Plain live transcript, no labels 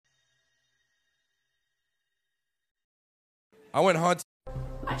I went hunting.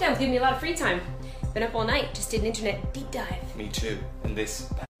 Lockdown's giving me a lot of free time. Been up all night, just did an internet deep dive. Me too. And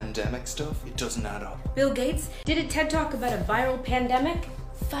this pandemic stuff, it doesn't add up. Bill Gates did a TED Talk about a viral pandemic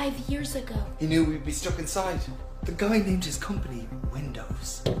 5 years ago. He knew we'd be stuck inside. The guy named his company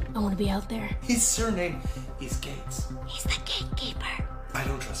Windows. I want to be out there. His surname is Gates. He's the gatekeeper. I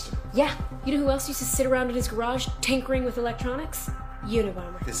don't trust him. Yeah, you know who else used to sit around in his garage tinkering with electronics?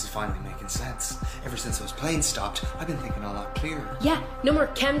 Unabomber. This is finally making sense. Ever since those planes stopped, I've been thinking a lot clearer. Yeah, no more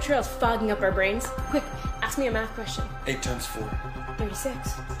chemtrails fogging up our brains. Quick, ask me a math question. 8 times 4.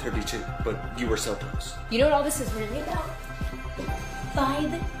 36. 32. But you were so close. You know what all this is really about?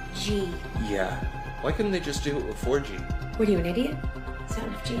 5G. Yeah. Why couldn't they just do it with 4G? What are you, an idiot? It's not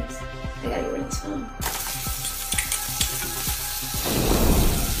enough G's. I gotta get rid of this phone.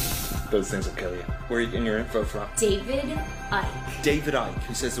 Those things will kill you. Where are you getting your info from? David Icke. David Icke,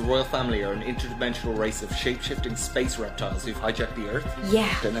 who says the royal family are an interdimensional race of shape-shifting space reptiles who've hijacked the Earth?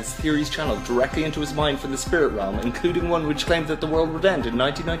 Yeah. Then has theories channeled directly into his mind from the spirit realm, including one which claimed that the world would end in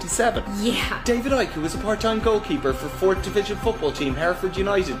 1997. Yeah. David Icke, who was a part-time goalkeeper for 4th Division football team Hereford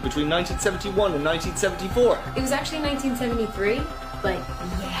United between 1971 and 1974. It was actually 1973, but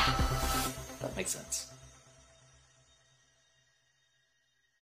yeah. That makes sense.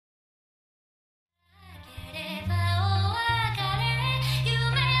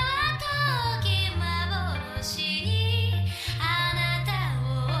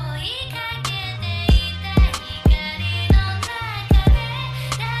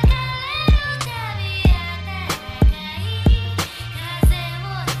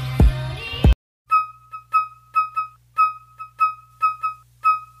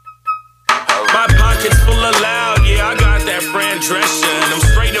 My pockets full of loud, yeah, I got that Fran Drescher. And I'm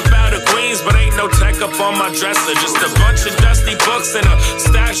straight up out of Queens, but ain't no tech up on my dresser. Just a bunch of dusty books and a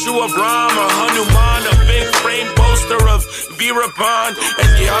statue of Rama, Hanuman, a big frame poster of Veerappan. And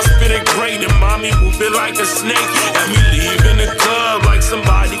yeah, I spit it great, and mommy move it like a snake. And me leaving the club like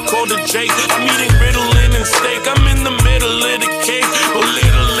somebody called a Jake. I'm eating Ritalin and steak, I'm in the middle of the cake. Oh,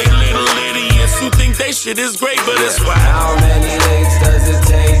 little idiots who think they shit is great, but it's wild. How many legs does it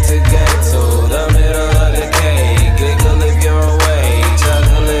take to get to the middle of the cake? Giggle if you're awake,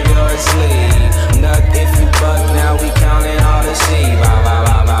 chuckle if you're asleep. Nut if you buck, now we counting all the sheep. Blah, blah,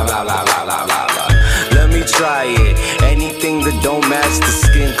 blah, blah, blah, blah, blah, blah, blah, blah. Let me try it. Anything that don't match the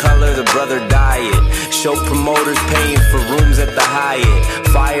skin color, the brother diet. Show promoters paying for rooms at the Hyatt.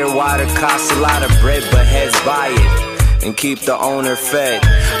 Fire water costs a lot of bread, but heads buy it. And keep the owner fed.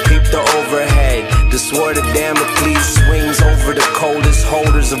 Peep the overhead. The sword of Damocles swings over the coldest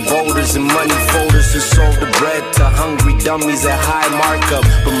holders of voters and money folders who sold the bread to hungry dummies at high markup.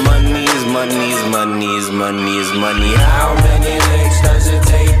 But money is money is money is money is money. How many legs does it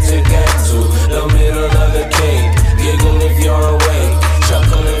take to get to the middle of the cake? Giggle if you're awake,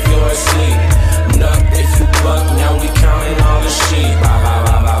 chuckle if you're asleep. Nut if you buck, now we counting all the sheep. Blah, blah,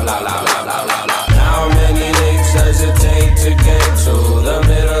 blah, blah, blah, blah, blah, blah, blah. How many legs does it take to get to the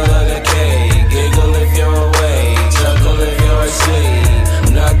middle of the cake? Giggle if you're awake, chuckle if you're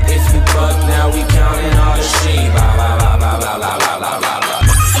asleep. Nut if you buck, now we counting all the sheep. Blah, blah, blah, blah, blah, blah, blah, blah, blah, blah.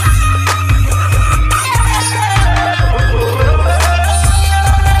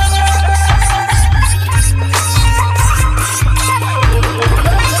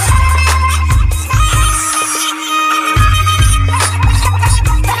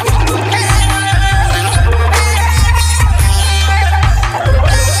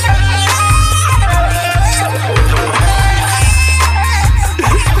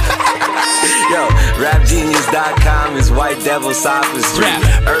 RapGenius.com is white devil sophistry.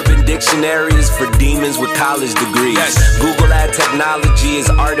 Urban Dictionary is for demons with college degrees. Google Ad Technology is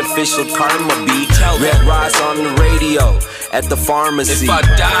artificial karma beat. Red Ross on the radio at the pharmacy. If I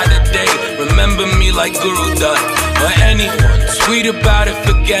die today, remember me like Guru Dutt. Or anyone, tweet about it,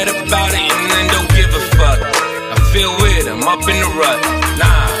 forget about it, and then don't give a fuck. I feel weird, I'm up in the rut.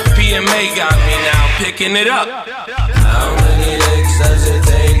 Nah, PMA got me now, picking it up. How many legs does it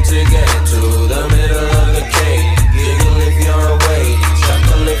take to get to the middle of the cake? Giggle if you're awake,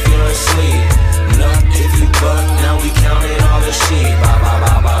 chuckle if you're asleep. Nut if you buck, now we counting all the sheep. Blah, blah,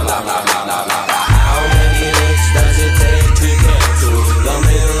 blah, blah, blah, blah, blah, blah, blah, blah. How many legs does it take to get to the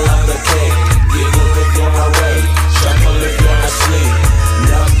middle of the cake? Giggle if you're awake, chuckle if you're asleep.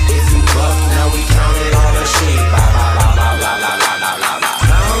 Nut if you buck, now we counting all the sheep. Blah, blah, blah, blah, blah, blah, blah, blah, blah.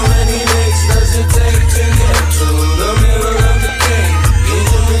 How many legs does it take to get to the middle of the cake?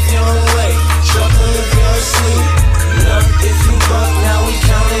 Giggle if you're awake, chuckle if you're asleep. Nut if you buck, now we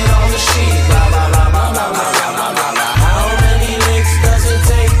counting all the sheep. Blah, blah, blah, blah, blah, blah, blah, blah, blah. How many legs does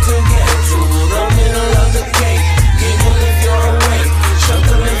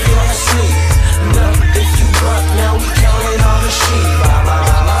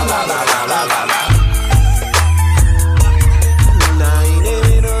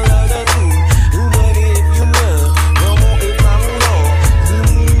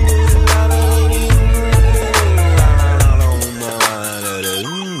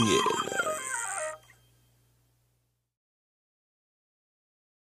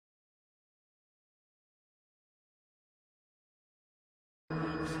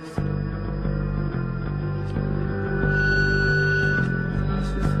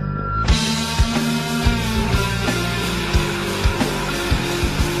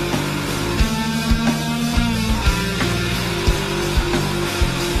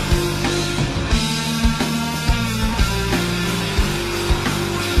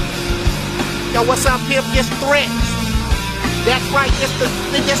Nigga, what's up here? This threats. That's right, this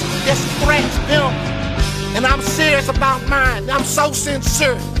threats, pimp. And I'm serious about mine. I'm so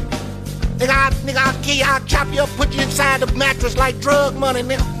sincere. Nigga, I'll kill you, I'll chop you up, put you inside the mattress like drug money,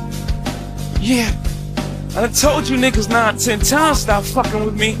 nigga. Yeah, I done told you niggas 9, 10 times stop fucking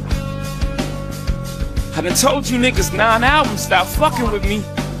with me. I done told you niggas 9 albums stop fucking with me.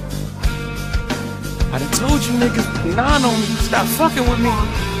 I done told you niggas 9 on me stop fucking with me.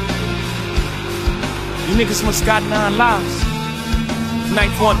 You niggas must got 9 lives.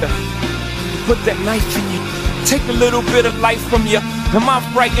 Knife wonder, put that knife in you. Take a little bit of life from you. Am I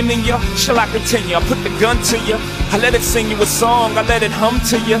frightening you? Shall I continue? I put the gun to you. I let it sing you a song. I let it hum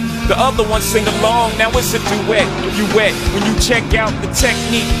to you. The other one sing along. Now it's a duet. You wet when you check out the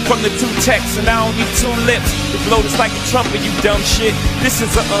technique from the 2 texts. And I don't need 2 lips. The blow is like a trumpet, you dumb shit. This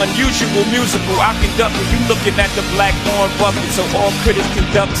is an unusual musical I conduct when you looking at the black orange bucket. So all critics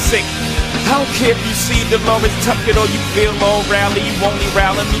conduct sick. I don't care if you see Dolores Tuckett or you feel all rally, you only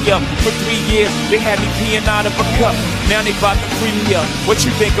rally me up. For 3 years, they had me peeing out of a cup. Now they bout to free me up. What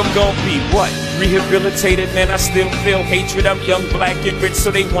you think I'm gonna be? What? Rehabilitated, man, I still feel hatred. I'm young, black, and rich,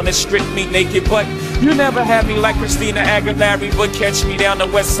 so they wanna strip me naked. But you never had me like Christina Aguilera, but catch me down the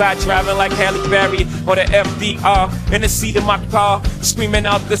west side driving like Halle Berry or the FDR in the seat of my car, screaming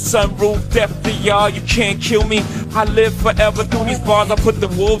out the sunroof, death to y'all, you can't kill me. I live forever through these bars. I put the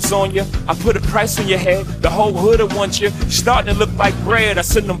wolves on you. I put a price on your head. The whole hood'll want you. Starting to look like bread. I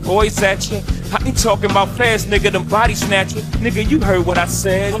send them boys at you. I ain't talking about fast, nigga, them body snatchers. Nigga, you heard what I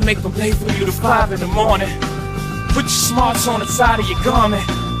said. I'll make them late for you to 5 in the morning. Put your smarts on the side of your garment.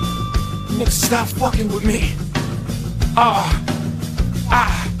 Nigga, stop fucking with me.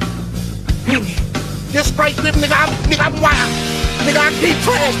 This straight lip, nigga, I'm wild. Nigga, I keep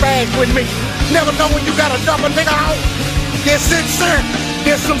trash bags with me. Never know when you got a double nigga out. There's sincere.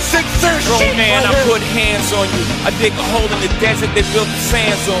 There's some sincere shit. Man, right I here. put hands on you. I dig a hole in the desert, they built the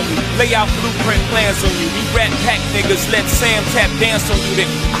sands on me. Lay out blueprint plans on you. We rat pack niggas, let Sam tap dance on you. Then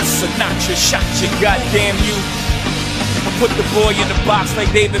I Sinatra shot you, goddamn you. I put the boy in the box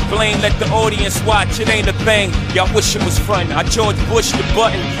like David Blaine. Let the audience watch, it ain't a thing. Y'all wish it was fun. I George Bush the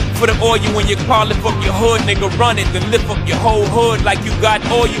button for the oil in your car. Lift up your hood, nigga, run it. Then lift up your whole hood like you got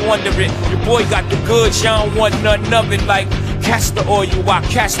oil under it. Your boy got the goods, y'all don't want nothing of it. Like castor oil, I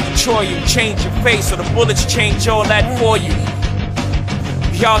cast Detroit you. Change your face, or the bullets change all that for you.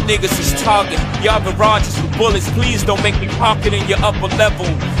 Y'all niggas is target. Y'all garages with bullets. Please don't make me park it in your upper level.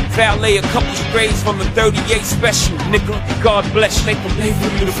 Valet a couple sprays from the 38 special. Nigga, God bless you. Make them late for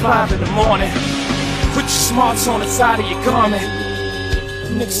you to 5 in the morning. Put your smarts on the side of your garment.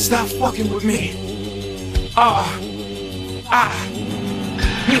 Nigga, stop fucking with me.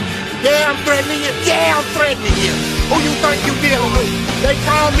 Yeah, I'm threatening you. Yeah, I'm threatening you. Who you think you dealing with? They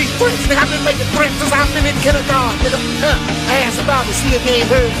call me threats, nigga. I've been making threats since I've been in kindergarten, nigga. Ask about me, see if they ain't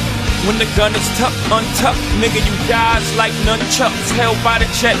heard. When the gun is tucked, untucked, nigga, you dies like nunchucks. Held by the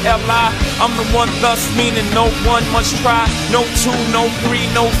Chet L.I. I'm the one thus, meaning no one must try. No 2, no 3,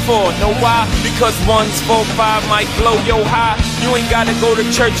 no 4. Know why? Because 1's 4, 5 might blow your high. You ain't gotta go to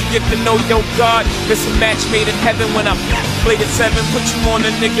church to get to know your God. It's a match made in heaven when I played at 7. Put you on the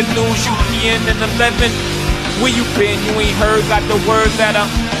nigga news, you PN at 11. Where you been? You ain't heard, got the word that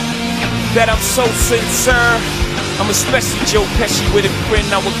I'm so sincere. I'm especially Joe Pesci with a grin.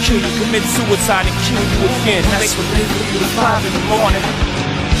 I will kill you, commit suicide and kill you again. That's what they do to 5 in the morning.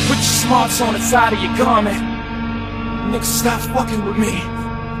 Put your smarts on the side of your garment. Nigga, stop fucking with me.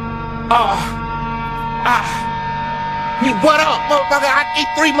 What up, motherfucker? I eat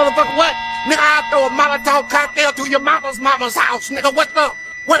 3 motherfucker what? Nigga, I'll throw a Molotov cocktail to your mama's house, nigga. What's up?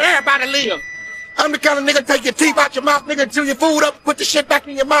 Where everybody live? I'm the kind of nigga take your teeth out your mouth, nigga, chew your food up, put the shit back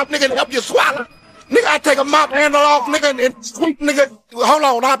in your mouth, nigga, and help you swallow. Nigga, I take a mouth handle off, nigga, and sweep, nigga. Hold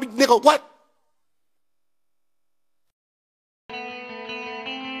on, I'll be, nigga, what?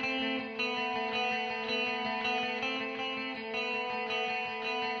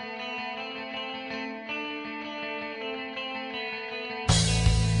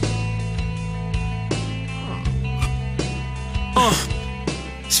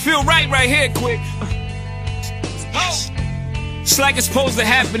 Just feel right here, quick. It's like it's supposed to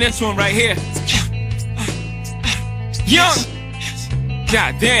happen, this one right here. Young.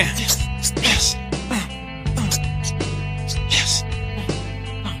 God damn.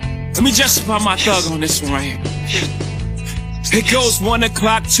 Let me justify my thug on this one right here. It goes 1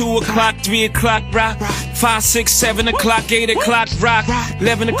 o'clock, 2 o'clock, 3 o'clock, rock. 5, 6, 7 o'clock, 8 o'clock, rock.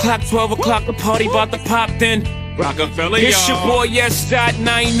 11 o'clock, 12 o'clock, the party about to pop then. Rockefeller, it's your boy, yes, shot, and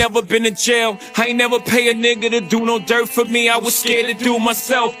I ain't never been in jail. I ain't never pay a nigga to do no dirt for me. I was scared to do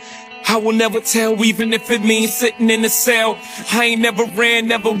myself. I will never tell, even if it means sitting in a cell. I ain't never ran,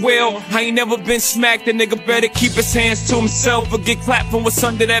 never will. I ain't never been smacked. A nigga better keep his hands to himself or get clapped from what's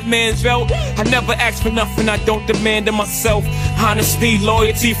under that man's belt. I never ask for nothing I don't demand of myself. Honesty,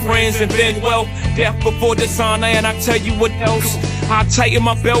 loyalty, friends, and then wealth. Death before dishonor, and I tell you what else. I tighten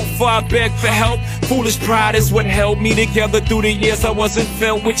my belt before I beg for help. Foolish pride is what held me together through the years I wasn't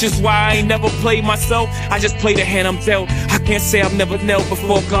felt, which is why I ain't never played myself. I just play the hand I'm dealt. I can't say I've never knelt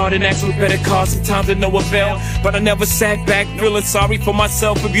before God and asked for better cause, sometimes to no avail. But I never sat back feeling sorry for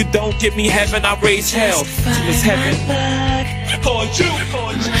myself. If you don't give me heaven, I raise hell till it's heaven. For you,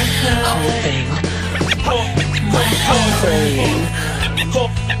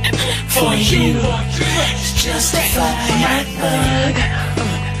 hoping, for you, justify my thug,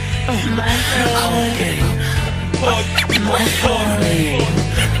 my hoping, my falling,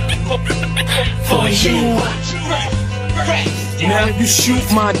 for you. Now if you shoot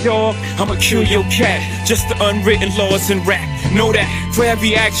my dog, I'ma kill your cat. Just the unwritten laws in rap. Know that for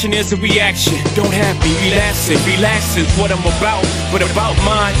every action is a reaction. Don't have me relaxing, relax is what I'm about. But about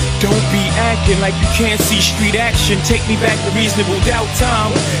mine, don't be acting like you can't see street action. Take me back to reasonable doubt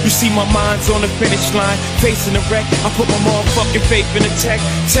time. You see my mind's on the finish line, facing a wreck. I put my motherfucking faith in the tech.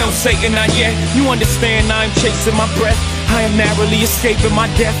 Tell Satan not yet, you understand I'm chasing my breath. I am narrowly escaping my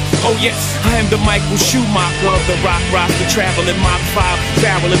death. Oh yes, I am the Michael Schumacher of the rock roster, traveling my file,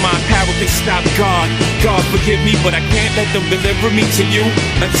 barreling my power can stop God. God forgive me, but I can't let them deliver me to you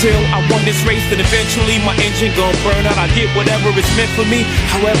until I won this race. And eventually my engine gon' burn out. I get whatever is meant for me,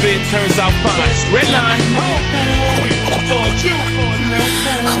 however it turns out fine. Red line. For you.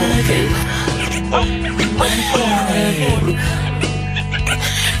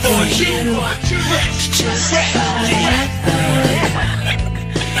 For you, justify my thug,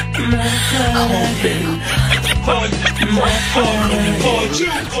 my hoping, my falling,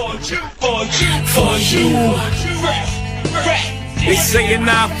 for you. They say an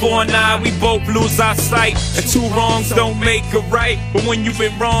eye for an eye, we both lose our sight. And two wrongs don't make a right. But when you've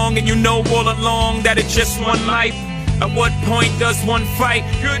been wrong and you know all along that it's just one life, at what point does one fight?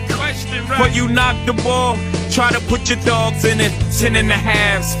 Good question, right? But you knock the ball, try to put your dogs in it. 10 and a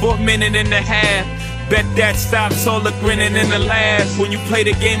halves, 4 minutes and a half. Bet that stops all the grinning and the laughs. When you play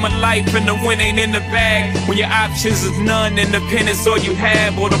the game of life and the win ain't in the bag. When your options is none and the pen is all you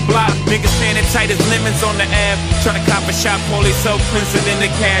have. Or the block, niggas standing tight as lemons on the app. Tryna cop a shot, police so crimson in the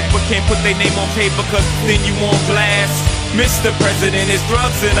cash. But can't put their name on paper cause then you won't blast. Mr. President, is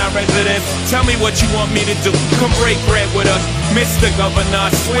drugs in our residence. Tell me what you want me to do. Come break bread with us. Mr.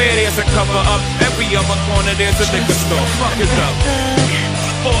 Governor, I swear there's a cover up. Every other corner there's a liquor store. Fuck it up.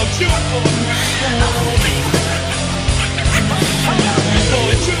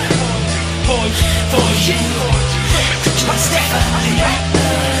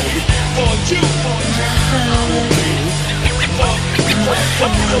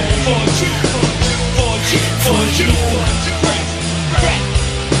 For you.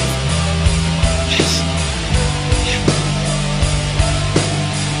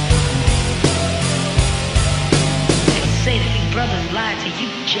 Say that your brothers lied to you,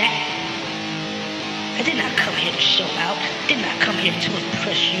 Jack. I did not come here to show out. Did not come here to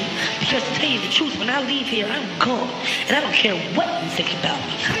impress you. Because to tell you the truth, when I leave here, I'm gone. And I don't care what you think about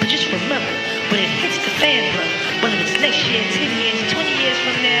me. But just remember, when it hits the fan, brother, whether it's next year, 10 years, 20 years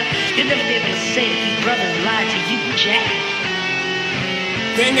from now, you'll never be able to say that your brothers lied to you, Jack.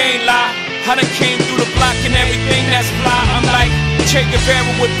 Thing ain't lie. I done came through the block and everything that's fly. I'm like Che Guevara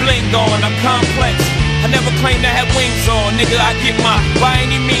with bling on. I'm complex. I never claimed I had wings on, nigga, I get my by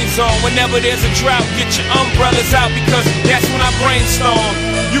any means on. Whenever there's a drought, get your umbrellas out because that's when I brainstorm.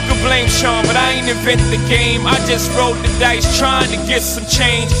 You can blame Sean, but I ain't invent the game. I just rolled the dice trying to get some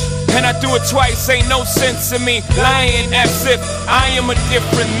change. And I do it twice, ain't no sense in me lying as if I am a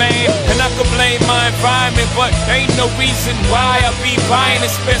different man. And I could blame my environment, but ain't no reason why I be buying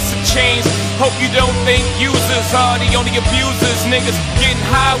expensive chains. Hope you don't think users are the only abusers. Niggas getting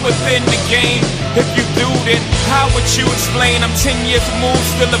high within the game. If you do, then how would you explain? I'm 10 years removed,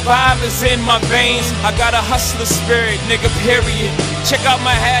 still the vibe is in my veins. I got a hustler spirit, nigga, period. Check out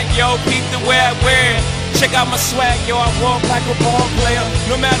my hat, yo, peep the way I wear it. Check out my swag, yo, I walk like a ball player.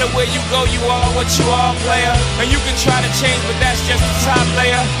 No matter where you go, you are what you are, player. And you can try to change, but that's just the top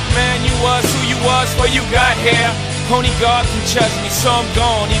layer. Man, you was who you was before you got here. Only God can judge me, so I'm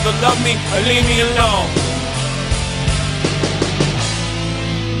gone. Either love me or leave me alone.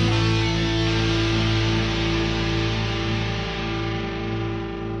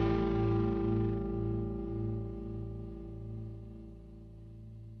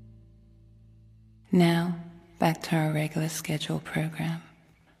 Now, back to our regular scheduled program.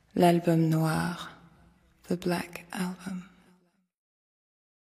 L'album noir, the Black Album.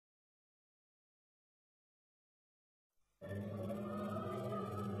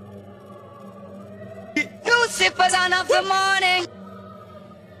 Lucifer, son of the morning.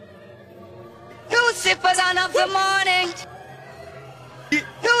 Lucifer, son of the morning.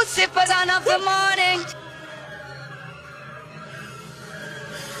 Lucifer, son of the morning.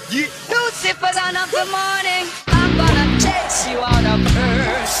 Lucifer, son of the morning. I'm gonna chase you out of earth.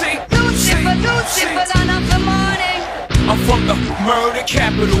 Lucifer, Lucifer, son of the morning. I'm from the murder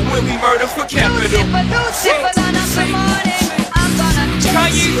capital, where we murder for capital. Lucifer, Lucifer, son of the morning. I'm gonna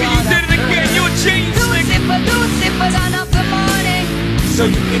chase you out of earth. You did it again, you're a genius, Lucifer, Lucifer, son of the morning. So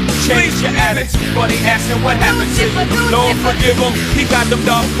you can change your attitude, but he asking what happened to you. Lord forgive him, he got them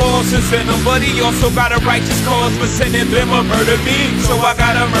dark forces in him, but he also got a righteous cause for sending them a murder me. So I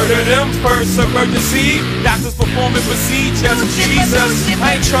gotta murder them first, emergency. Doctors performing procedures, Jesus.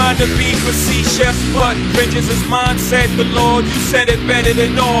 I ain't trying to be facetious, but vengeance is mine, said the Lord. You said it better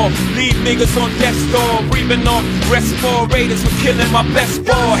than all. Leave niggas on death's door, breathing on respirators for killing my best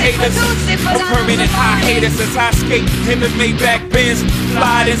ball haters. I'm permanent high haters as I skate in the Maybach Benz.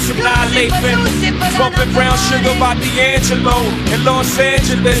 Fly in some annihilation, bumping brown sugar by D'Angelo in Los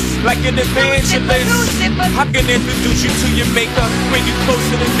Angeles, like an evangelist. I can introduce you to your maker, bring you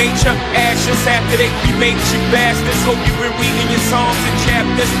closer to nature. Ashes after they cremate you bastards. Hope you've been reading your songs and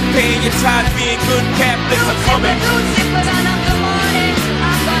chapters, paying your tithe, being good Catholics. I'm coming. Lucifer, son of the morning.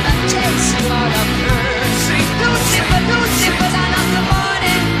 I'm gonna chase you out of earth. Lucifer, Lucifer, son of the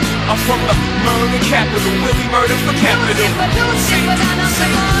morning. I'm from the murder capital, where we murder for capital. Lucifer, son of the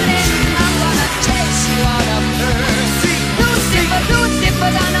morning. I'm gonna chase you out of earth. Lucifer,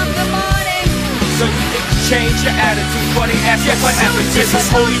 Lucifer, son of the morning. So you can change your attitude, but he asks what happened. This is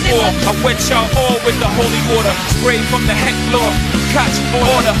holy war. I wet y'all all with the holy water. Spray from the heck floor. Catch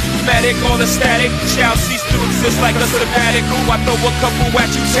order, matic all the static. Shall cease to exist like a sabbatical. I throw a couple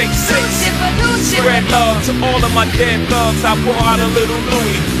at you, take 6. Spread love to all of my dead loves. I pour out a little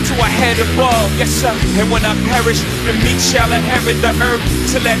Louis to a head above, yes sir. And when I perish, the meek shall inherit the earth.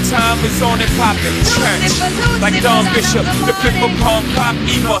 Till that time is on and poppin' church. Like Don Bishop, the fifth of palm pop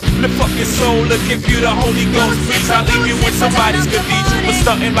Eva. Lift up your soul to give you the Holy Ghost. Please, I'll leave you in somebody's cathedral. But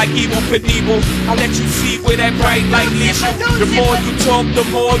stunting like evil Knievel. I'll let you see where that bright light leads you. The more you talk, the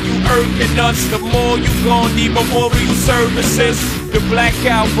more you irking us. The more you gon' need memorial services. The Black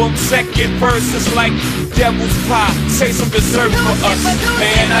Album, second verse is like devil's pie. Say some dessert for us.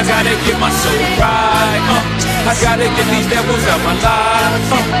 Man, I gotta get my soul right. I gotta get these devils out my life.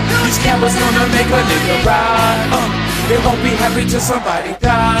 These cameras gonna make a nigga ride. They won't be happy till somebody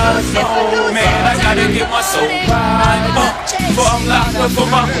dies. No, man, I gotta get my soul right. For I'm locked up for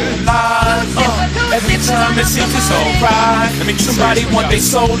my whole life. Every time it seems it's alright. I mean, somebody want their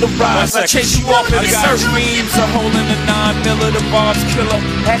soul to rise. I chase you off in the earth. Dreams are holding a 9 miller, the barb's killer.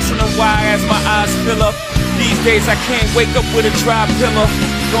 Asking them why as my eyes fill up. These days I can't wake up with a dry pillow.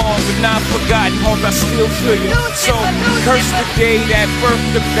 Gone but not forgotten, hope I still feel you. So curse the day that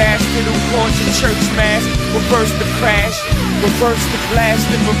birthed the bastard who caused the church mass. Reverse the crash, reverse the blast,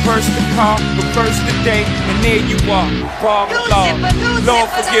 and reverse the car, reverse the day, and there you are, Bob Law.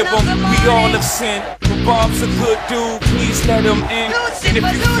 Lord forgive him, we all have sinned. But Bob's a good dude, please let him in. And if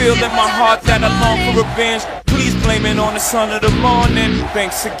you feel in my heart that I long for revenge, please blame it on the son of the morning.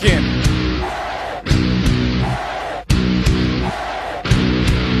 Thanks again.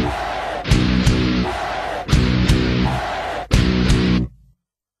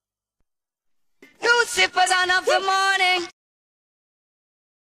 Lucifer, son of the morning.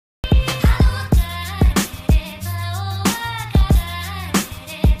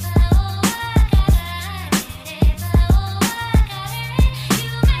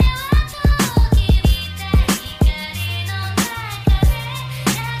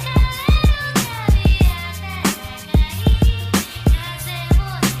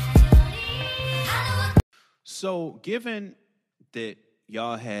 So, given that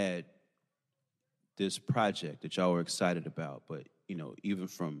y'all had this project that y'all were excited about, but, you know, even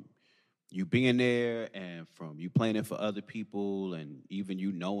from you being there and from you playing it for other people and even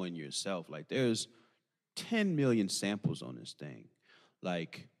you knowing yourself, like, there's 10 million samples on this thing.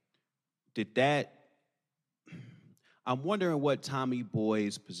 Like, I'm wondering what Tommy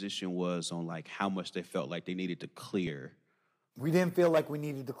Boy's position was on, like, how much they felt like they needed to clear. We didn't feel like we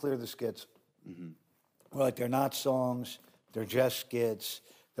needed to clear the skits. Mm-hmm. We're like, they're not songs, they're just skits.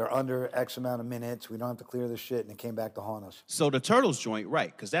 They're under X amount of minutes. We don't have to clear this shit, and it came back to haunt us. So the Turtles joint,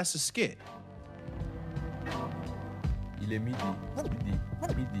 right, because that's a skit.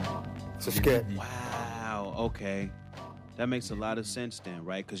 It's a skit. Wow, okay. That makes a lot of sense then,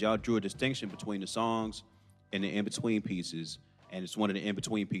 right? Because y'all drew a distinction between the songs and the in-between pieces, and it's one of the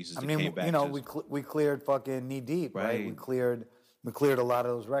in-between pieces that came back. You know, to we cleared fucking Knee Deep, right? We cleared a lot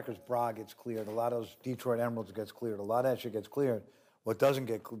of those records. Bra gets cleared. A lot of those Detroit Emeralds gets cleared. A lot of that shit gets cleared. What doesn't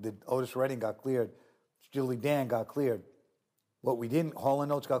get cleared, Otis Redding got cleared. Julie Dan got cleared. What we didn't, Hall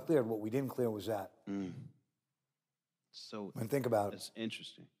 & Oates got cleared. What we didn't clear was that. So, and think about it. That's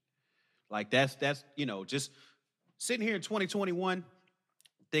interesting. Like that's you know, just sitting here in 2021,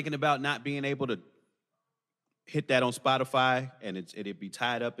 thinking about not being able to hit that on Spotify and it'd be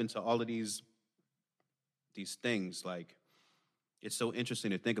tied up into all of these things. Like, it's so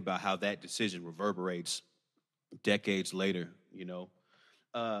interesting to think about how that decision reverberates decades later, you know.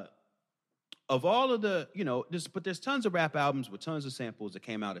 Of all of the, you know, there's tons of rap albums with tons of samples that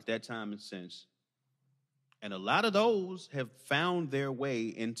came out at that time and since. And a lot of those have found their way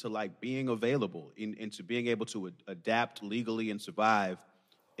into like being available, into being able to adapt legally and survive.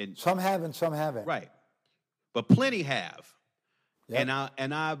 And some have and some haven't. Right. But plenty have. Yep.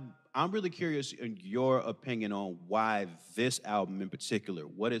 And I'm really curious in your opinion on why this album in particular,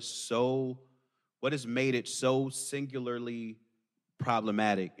 what has made it so singularly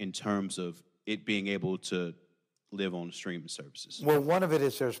problematic in terms of it being able to live on the streaming services? Well, one of it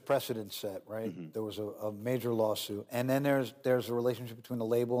is there's precedent set, right? Mm-hmm. There was a major lawsuit, and then there's a relationship between the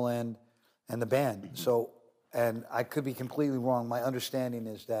label and the band. Mm-hmm. So, and I could be completely wrong. My understanding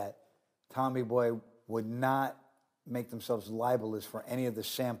is that Tommy Boy would not make themselves libelous for any of the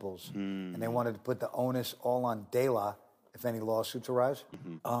samples, and they wanted to put the onus all on De La if any lawsuits arise.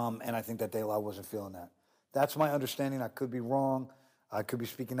 Mm-hmm. And I think that De La wasn't feeling that. That's my understanding. I could be wrong. I could be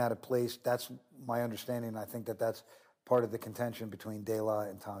speaking out of place. That's my understanding. I think that that's part of the contention between De La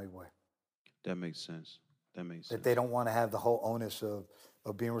and Tommy Boy. That makes sense. That they don't want to have the whole onus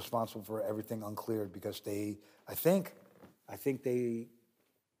of being responsible for everything uncleared because I think they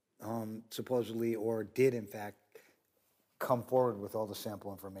supposedly or did in fact come forward with all the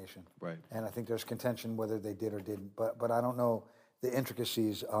sample information. Right. And I think there's contention whether they did or didn't. But I don't know the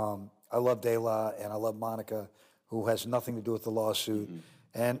intricacies. I love De La and I love Monica, who has nothing to do with the lawsuit.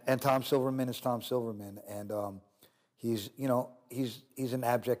 Mm-hmm. And Tom Silverman is Tom Silverman. And he's an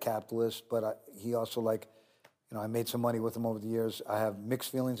abject capitalist, but he also I made some money with him over the years. I have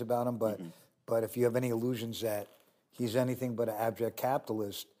mixed feelings about him, but if you have any illusions that he's anything but an abject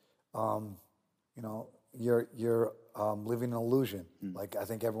capitalist, you're living an illusion. Like, I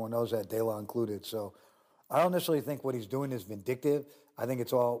think everyone knows that, De La included. So I don't necessarily think what he's doing is vindictive. I think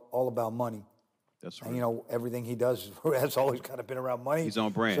it's all about money. That's right. And, everything he does has always kind of been around money. He's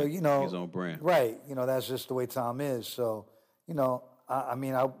on brand. So, he's on brand. Right. That's just the way Tom is. So,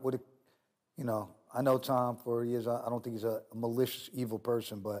 I know Tom for years. I don't think he's a malicious, evil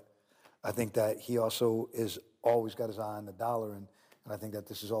person, but I think that he also is always got his eye on the dollar, and I think that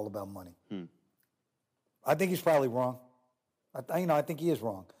this is all about money. I think he's probably wrong. I think he is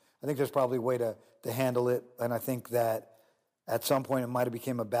wrong. I think there's probably a way to handle it, and I think that at some point it might have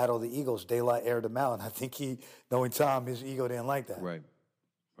become a battle of the egos. De La aired him out, and I think knowing Tom, his ego didn't like that. Right.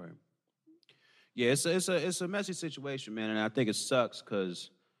 Yeah, it's a messy situation, man, and I think it sucks because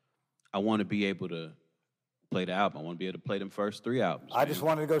I want to be able to play the album. I want to be able to play them first 3 albums. I just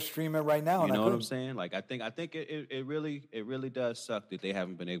wanted to go stream it right now. You know what I'm saying? Like, I think it really does suck that they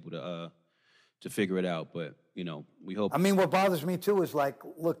haven't been able to figure it out. But we hope. I mean, what bothers me too is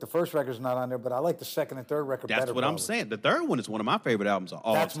look, the first record's not on there, but I like the second and third record better. That's what I'm saying. The third one is one of my favorite albums of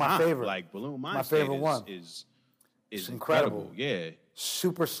all time. That's my favorite. Like, Balloon Mind my favorite one is incredible. Yeah.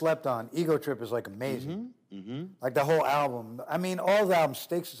 Super slept on. Ego Trip is amazing. Mm-hmm. Like the whole album. I mean, all the albums.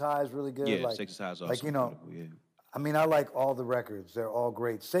 Stakes is High is really good. Yeah, Stakes is High is also incredible. Yeah. I mean, I like all the records. They're all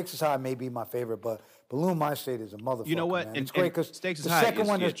great. Stakes is High may be my favorite, but Balloon Mind State is a motherfucker. You know what? Man. It's great because the second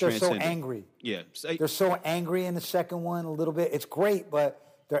one, they're so angry. Yeah. They're so angry in the second one a little bit. It's great, but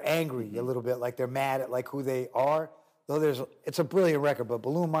they're angry a little bit. Like they're mad at who they are. Though it's a brilliant record, but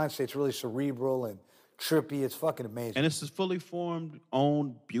Balloon Mind State's really cerebral and trippy. It's fucking amazing. And it's a fully formed,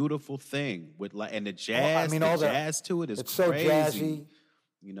 own, beautiful thing with and the jazz. Jazz to it is it's crazy. So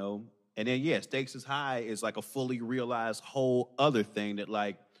jazzy. And then Stakes is High is a fully realized whole other thing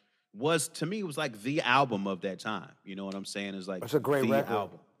that was to me was the album of that time. You know what I'm saying? It's a great record.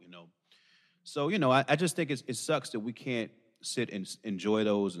 Album. So I just think it sucks that we can't sit and enjoy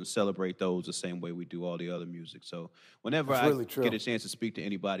those and celebrate those the same way we do all the other music. So whenever I get a chance to speak to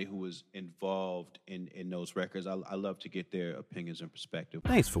anybody who was involved in those records, I love to get their opinions and perspective.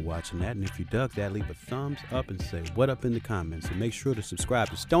 Thanks for watching that, and if you dug that, leave a thumbs up and say what up in the comments, and make sure to subscribe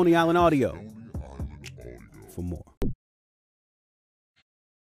to Stony Island Audio for more.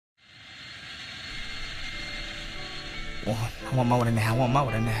 I want more than that. I want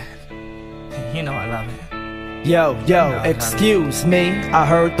more than that. You know I love it. Yo, excuse me. I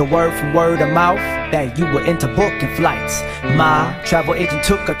heard the word from word of mouth that you were into booking flights. My travel agent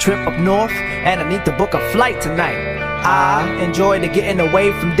took a trip up north, and I need to book a flight tonight. I enjoy the getting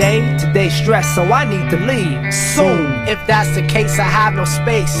away from day to day stress, so I need to leave soon. If that's the case, I have no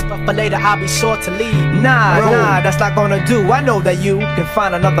space, but for later I'll be sure to leave. Nah, that's not gonna do. I know that you can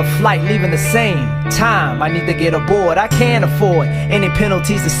find another flight leaving the same time. I need to get aboard. I can't afford any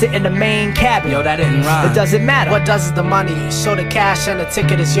penalties to sit in the main cabin. Yo, that didn't rhyme. It doesn't matter. What does is the money, so the cash and the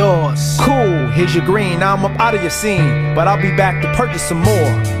ticket is yours. Cool, here's your green. Now I'm up out of your scene, but I'll be back to purchase some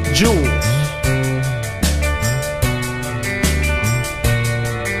more jewels.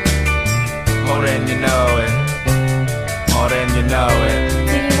 More than you know it. More than you know it.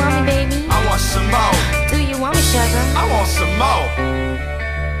 Do you want me, baby? I want some more. Do you want me, sugar? I want some more.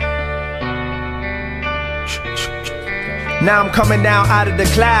 Now I'm coming down out of the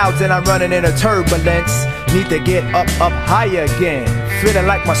clouds and I'm running into turbulence. Need to get up higher again. Feeling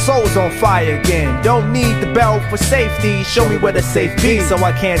like my soul's on fire again. Don't need the bell for safety. Show me where the safe be, so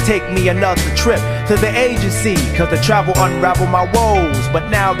I can't take me another trip to the agency. Cause the travel unravel my woes, but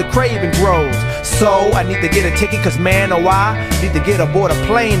now the craving grows. So I need to get a ticket, cause man, oh I need to get aboard a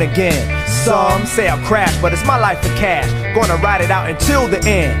plane again. Some say I'll crash, but it's my life for cash. Gonna ride it out until the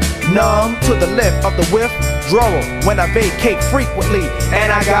end. Numb to the lift of the withdrawal when I vacate frequently.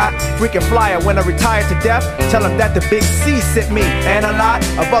 And I got freaking flyer when I retire to death. Tell them that the big C sent me. And a lot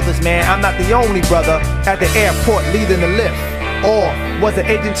of others, man, I'm not the only brother at the airport leading the lift. Or was an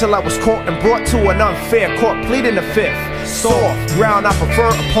agent till I was caught and brought to an unfair court, pleading the fifth. Soft ground I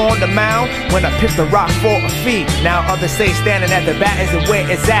prefer upon the mound when I pitch the rock for a fee. Now others say standing at the bat isn't where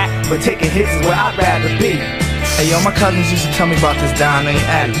it's at, but taking hits is where I'd rather be. Hey yo, my cousins used to tell me about this down in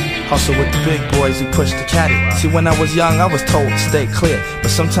Addy. Hustle with the big boys who push the caddy. See, when I was young, I was told to stay clear,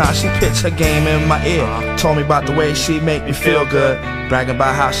 but sometimes she pitched her game in my ear. Told me about the way she make me feel good, bragging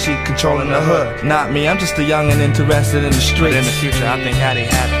about how she controlling the hood. Not me, I'm just a young and interested in the streets. But in the future, I think Addy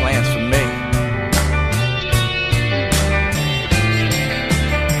had plans for me.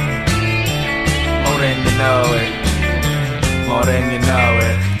 More than you know it. More than you know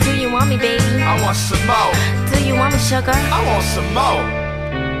it. Do you want me, baby? I want some more. Do you want me, sugar? I want some more.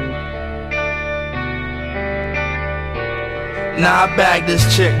 Now I bagged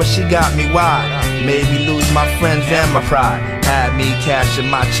this chick, but she got me wide. Made me lose my friends and my pride. Had me cashing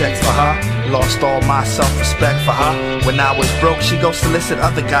my checks for her. Lost all my self-respect for her. When I was broke, she go solicit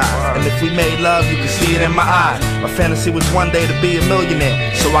other guys. And if we made love, you could see it in my eyes. My fantasy was one day to be a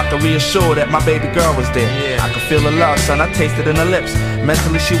millionaire, so I could reassure that my baby girl was there. I could feel the love, son, I tasted in her lips.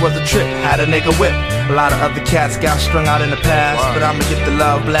 Mentally she was a trip, had a nigga whip. A lot of other cats got strung out in the past, but I'ma get the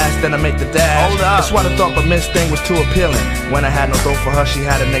love blast, then I make the dash. That's why the thought but miss thing was too appealing. When I had no dough for her, she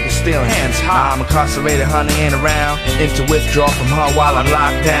had a nigga stealing. Hands high, I'm incarcerated, honey ain't around. Into withdraw from her while I'm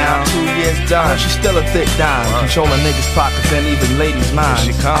locked down. 2 years done, she's still a thick dime, controlling niggas' pockets and even ladies'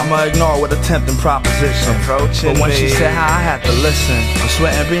 minds. I'ma ignore with a tempting proposition, but when she said hi, I had to listen. I'm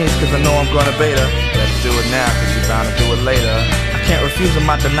sweating beans cause I know I'm gonna bait her. Let's do it now cause you're bound to do it later. I can't refuse her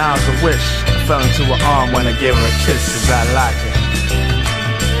my denials of wish. I fell into her arm when I gave her a kiss cause I like it.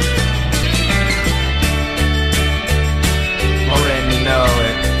 More than you know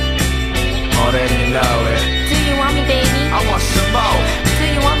it. More than you know it. Do you want me, baby? I want some more. Do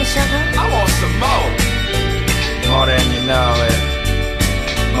you want me, sugar? I want some more. More than you know it.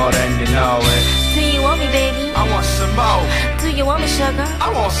 More than you know it. Do you want me, baby? I want some more. Do you want me, sugar? I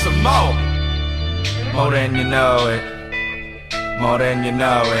want some more. More than you know it. More than you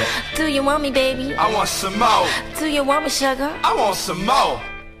know it. Do you want me, baby? I want some more. Do you want me, sugar? I want some more.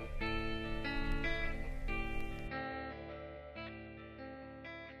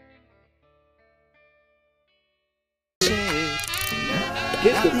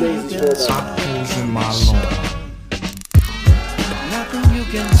 Get the daisies for that. Potholes in my lawn. Nothing you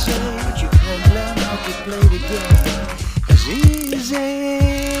can say, but you can learn how to play the game. It's easy.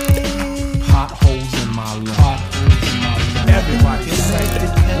 Potholes in my lawn. Everybody say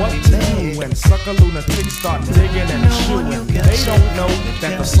what to do when sucker lunatics start digging and chewing. They don't know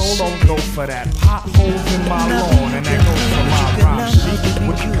that the soul don't go for that. Potholes in my lawn, and that goes for my rhyme sheet.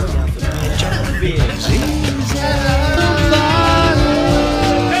 What you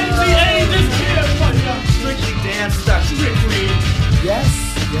Strictly Damn Stuck. Strictly. Yes.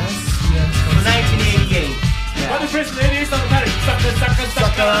 From 1988. Brother Prince from 88, suckers.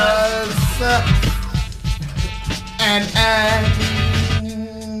 And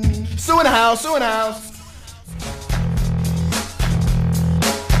Sue in the house.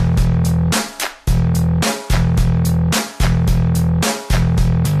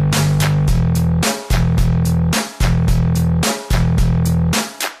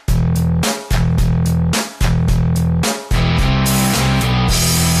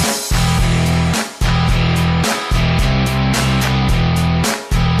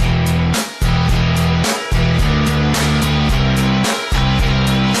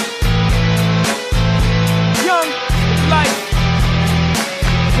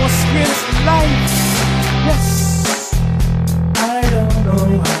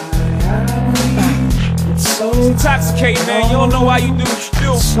 intoxicating, man. You don't know why you do what you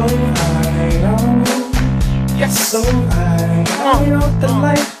do. So high on you. Yes. So high on the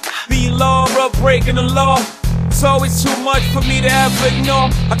light. Be Laura breaking the law. It's always too much for me to ever ignore.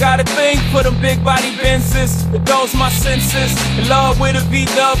 I got a thing for them big body Benzes. It dulls my senses. In love with a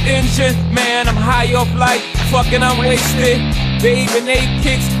V-dub engine. Man, I'm high off life. Fucking, I'm wasted. Babe and 8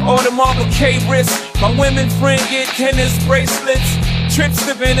 kicks, all them Marble K wrists. My women friend get tennis bracelets. Trips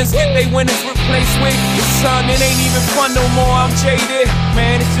to Venice, get they winners replaced with the sun. It ain't even fun no more, I'm jaded.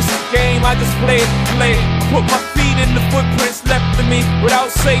 Man, it's just a game, I just play it. I put my feet in the footprints left of me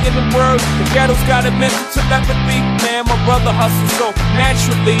without saying the word. The ghetto's got a mental telepathy. Man, my brother hustles so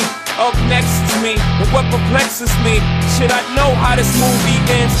naturally. Up next is me, but what perplexes me? Should I know how this movie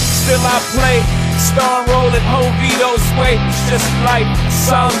ends? Still I play, star rolling home Vito's way. It's just life, I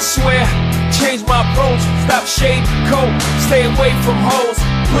solemnly swear. Change my approach, stop shade, coat, stay away from hoes,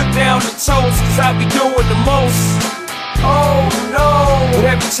 put down the toes, cause I be doing the most. Oh no!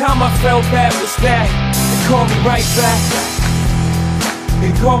 But every time I felt that was that, they call me right back.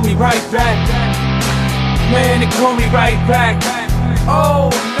 They call me right back. Man, they call me right back.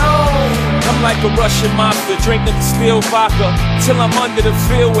 Oh no! I'm like a Russian mafia, drinking distilled vodka till I'm under the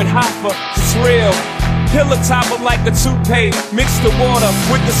field with Hoffa. It's real. Pillow topper like a toupee. Mix the water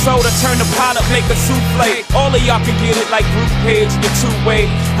with the soda, turn the pot up, make a souffle. All of y'all can get it like group page, the two-way.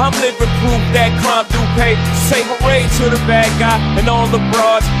 I'm living proof that crime do pay. Say hooray to the bad guy and all the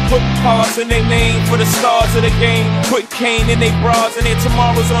broads. Put cars in their name for the stars of the game. Put Kane in their bras and their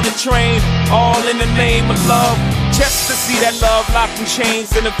tomorrows on the train. All in the name of love. Just to see that love locked in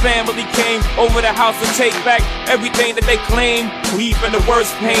chains, and the family came over the house to take back everything that they claim. Even the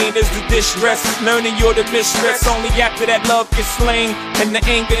worst pain is the distress, learning you're the mistress. Only after that love gets slain, and the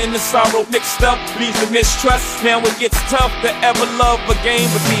anger and the sorrow mixed up leads to mistrust. Now it gets tough to ever love again,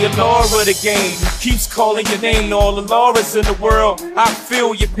 but the allure of the game keeps calling your name. All the Lauras in the world, I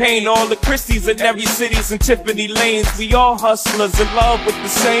feel your pain. All the Christies in every city's and Tiffany lanes. We all hustlers in love with the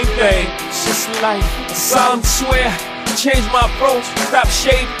same thing. It's just life, a solemn swear. Change my approach, stop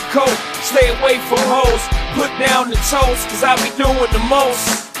shading coat, stay away from hoes, put down the toast, cause I be doing the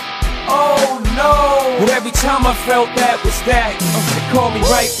most. Oh no! But every time I felt that was that, they call me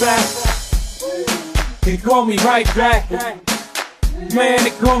right back. They call me right back. Man,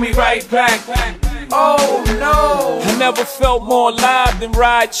 they call me right back. Oh no! I never felt more alive than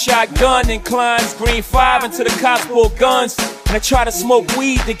ride shotgun and Klein's Green 5 into the cops pull guns. And I try to smoke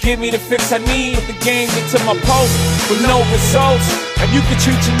weed to give me the fix I need, but the game get to my post with no results. And you can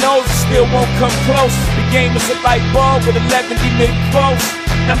treat your nose, it still won't come close. The game is a light bulb with 11 minute close.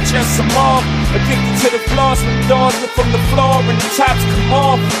 I'm just a mob, addicted to the floors. When the doors look from the floor and the tops come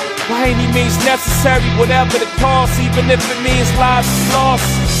off. By any means necessary, whatever the cost, even if it means lives lost.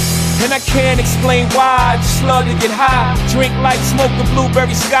 And I can't explain why, I just love to get high. Drink like smoke the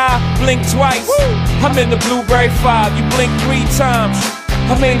blueberry sky, blink twice. I'm in the blueberry 5, you blink 3 times.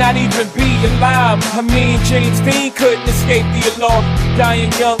 I may not even be alive. I mean, James Dean couldn't escape the alarm.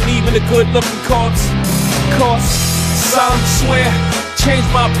 Dying young, leaving a good looking corpse. Course, solemn swear, change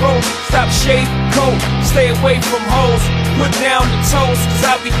my approach, stop shade coat, stay away from hoes, put down the toast, cause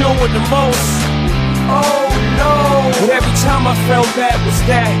I be doing the most. Oh no! But every time I felt that was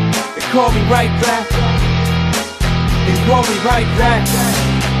that, they call me right back. They call me right back.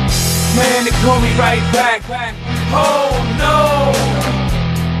 Man, they call me right back. Oh no!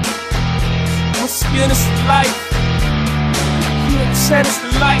 Once again, it's life. You said it's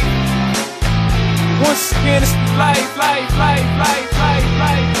life. Once again, it's life, life, life, life, life,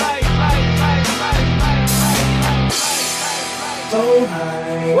 life, life, life, life, life, life, life, life. So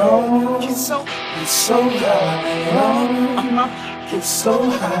high on, it's so high on, it's so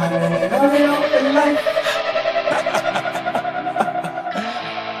high on the light.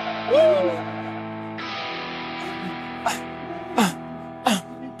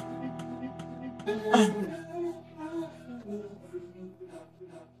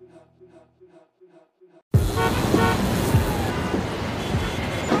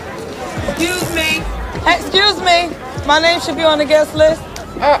 Excuse me. Excuse me. My name should be on the guest list.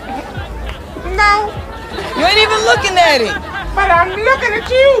 No. You ain't even looking at it. But I'm looking at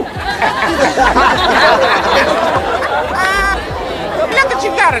you. Look at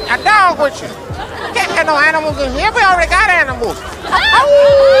you, got a dog with you. Can't have no animals in here. We already got animals.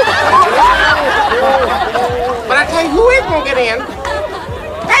 But I tell you who is gonna get in.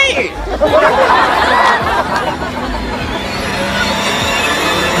 Hey!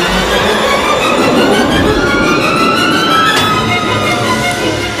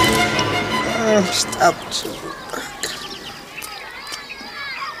 Stop.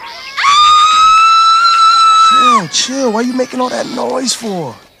 chill. Why you making all that noise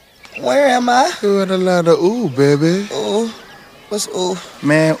for? Where am I? You're in Atlanta, ooh, baby. Ooh. What's ooh?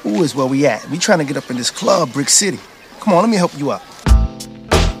 Man, ooh is where we at. We trying to get up in this club, Brick City. Come on, let me help you out.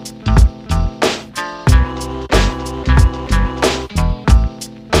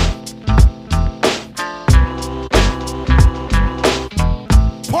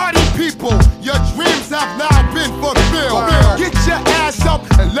 Party people, your dreams have now been fulfilled. Get your ass up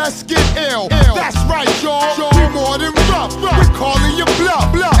and let's get ill. That's right, y'all. We more than rough. We're calling you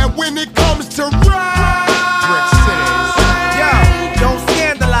bluff. And when it comes to Brick City. Yo, don't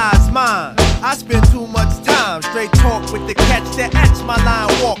scandalize mine. I spend too much time straight talk with the catch that etch my line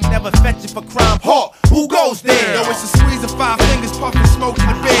walk. Never fetch it for crime. Hawk, who goes there? Yo, it's a squeeze of 5 fingers, puffing smoke in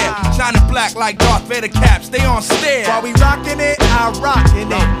the bed. Shining black like Darth Vader caps, they on stare. While we rockin' it, I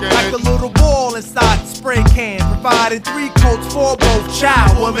rockin' it. Like a little ball inside the spray can. Providing 3 coats for both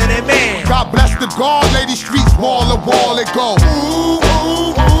child, woman, and man. God bless the guard, lady streets, wall to wall it go. Ooh, ooh,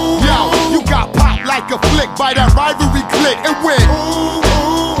 ooh. Yo, you got popped like a flick by that rivalry click and went. Ooh,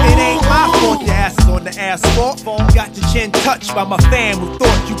 ooh, it ain't my fault your ass is on the asphalt. Got your chin touched by my fam who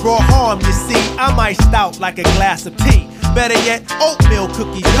thought you brought harm. You see, I'm iced out like a glass of tea. Better yet, oatmeal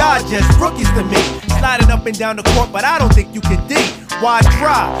cookies. Y'all just rookies to me. Sliding up and down the court, but I don't think you can D. Why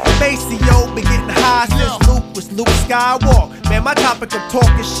try? Maceo been getting high since Luke was Luke Skywalker. Man, my topic of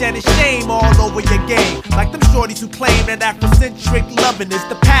talk is shedding shame all over your game. Like them shorties who claim that Afrocentric loving is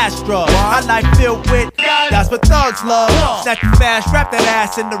the past drug. My life filled with that's what thugs love. Snatch you fast, wrap that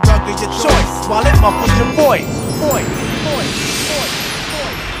ass in the rug of your choice while it muffles your voice.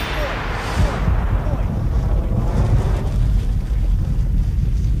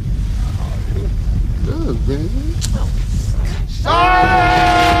 Good, baby.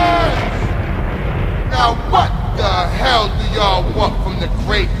 Silence! Now what the hell do y'all want from the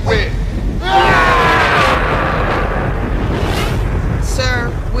Great Wig?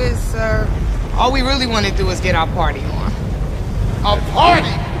 Sir, sir, all we really want to do is get our party on. A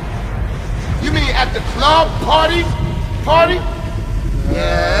party? You mean at the club party? Party?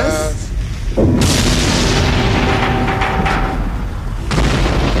 Yes.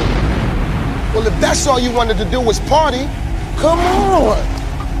 Well, if that's all you wanted to do was party, come on.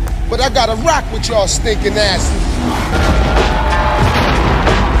 But I gotta rock with y'all stinking asses.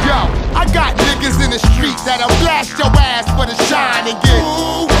 Yo, I got niggas in the street that'll blast your ass for the shine and get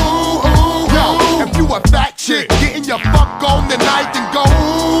ooh, ooh, ooh. Yo, if you a fat chick, getting your fuck on tonight and go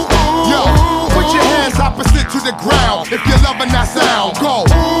ooh, ooh. Yo, put your hands opposite to the ground if you're loving that sound. Go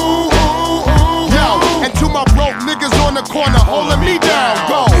ooh, ooh, ooh. Yo, and to my broke niggas on the corner holding me down.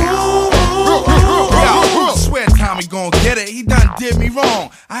 Go Yo, swear Tommy gon' get it, he done did me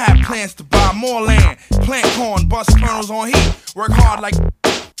wrong. I had plans to buy more land, plant corn, bust kernels on heat, work hard like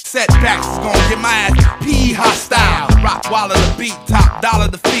setbacks is gon' get my ass PE hostile. Rock Waller the beat, top dollar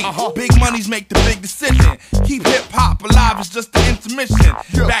the feet. Big monies make the big decision. Keep hip hop alive, it's just the intermission.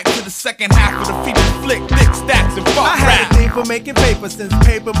 Back to the second half of the feature flick, thick stacks and fuck I had rap. a thing for making paper since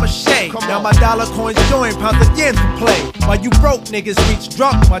paper mache. Now my dollar coins join pounds of yen to play. While you broke niggas reach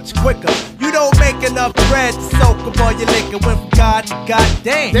drunk much quicker. You don't make enough bread to soak up all your liquor. Went from God to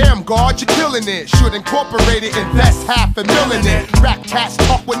goddamn. Damn, God, you're killing it. Should incorporate it, invest $500,000 in it. Rap cats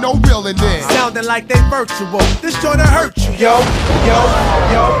talk with no real in it. Sounding like they virtual. This joint'll hurt you, yo.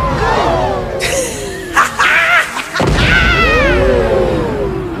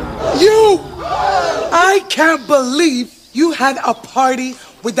 You! I can't believe you had a party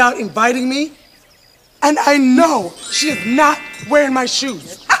without inviting me. And I know she is not wearing my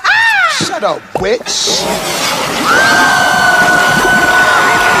shoes. Shut up, witch.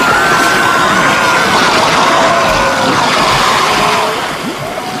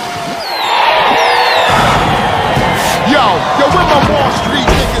 Yo, where my Wall Street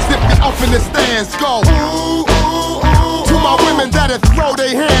niggas if they up in the stands go? Ooh, ooh, ooh, to my women that'll throw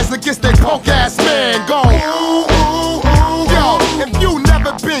their hands against their punk ass man, go. Ooh, ooh, ooh, yo, if you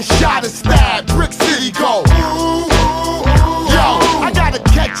never been shot or stabbed, Brick City go. Ooh, ooh, ooh, yo, I gotta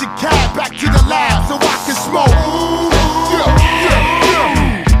catch a cab back to the lab so I can smoke. Ooh,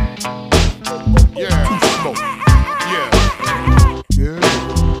 smoke. Yeah.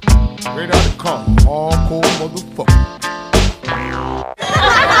 Right out the car, hardcore motherfucker.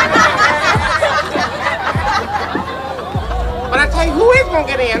 But I tell you who is gonna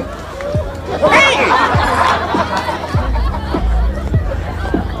get in. Hey!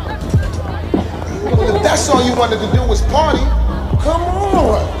 Well, if that's all you wanted to do was party, come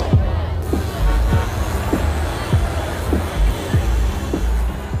on.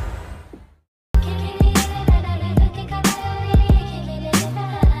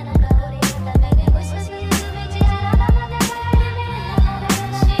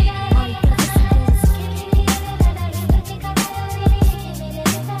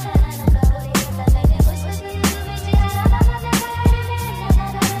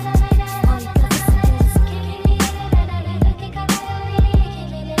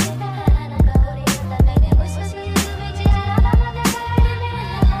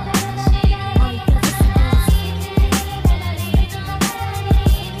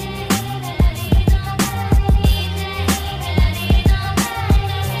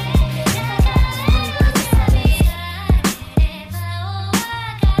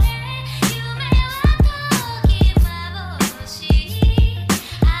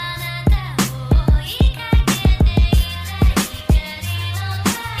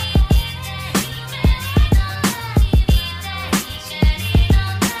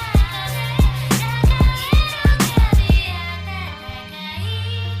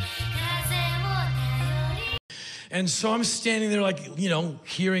 And so I'm standing there like, you know,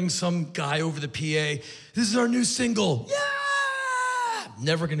 hearing some guy over the PA, this is our new single. Yeah!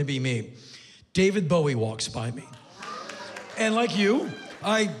 Never gonna be me. David Bowie walks by me. And like you,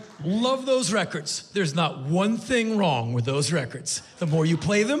 I love those records. There's not one thing wrong with those records. The more you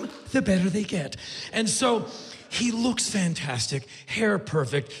play them, the better they get. And so he looks fantastic, hair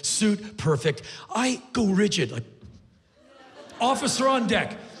perfect, suit perfect. I go rigid, like officer on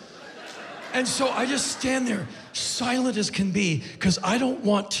deck. And so I just stand there, silent as can be, because I don't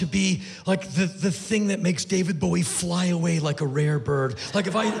want to be like the thing that makes David Bowie fly away like a rare bird. Like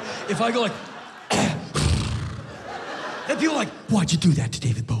if I go like, and people are like, why'd you do that to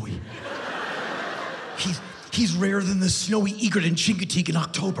David Bowie? He's rarer than the snowy egret in Chincoteague in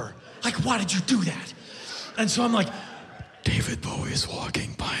October. Like, why did you do that? And so I'm like, David Bowie is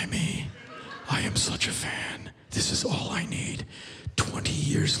walking by me. I am such a fan. This is all I need. 20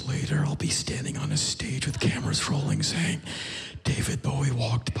 years later, I'll be standing on a stage with cameras rolling saying, David Bowie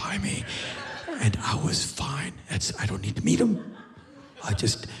walked by me and I was fine. I don't need to meet him. I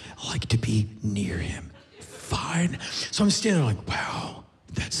just like to be near him. Fine. So I'm standing there like, wow,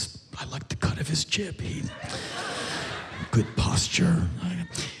 I like the cut of his jib. Good posture.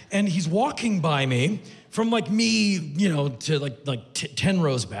 And he's walking by me from like me, you know, to like 10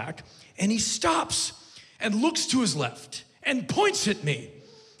 rows back. And he stops and looks to his left and points at me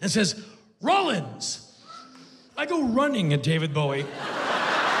and says, Rollins. I go running at David Bowie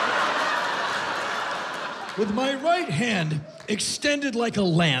with my right hand extended like a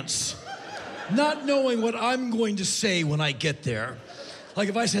lance, not knowing what I'm going to say when I get there. Like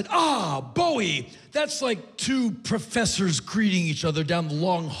if I said, Bowie, that's like two professors greeting each other down the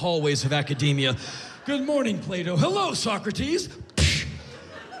long hallways of academia. Good morning, Plato. Hello, Socrates.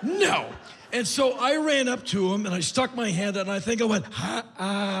 No. And so I ran up to him and I stuck my hand out and I think I went,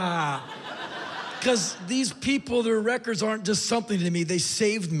 Because these people, their records aren't just something to me, they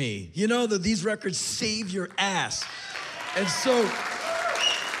saved me. You know that these records save your ass. And so,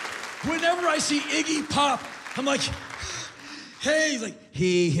 whenever I see Iggy Pop, I'm like, hey, he's like,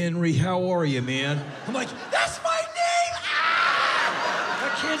 hey, Henry, how are you, man? I'm like, that's my name!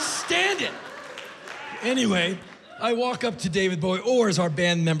 I can't stand it. Anyway, I walk up to David Bowie, or as our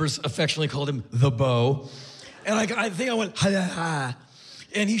band members affectionately called him, The Bo. And I think I went, ha.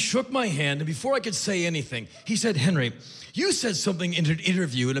 And he shook my hand, and before I could say anything, he said, Henry, you said something in an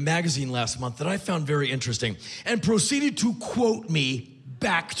interview in a magazine last month that I found very interesting, and proceeded to quote me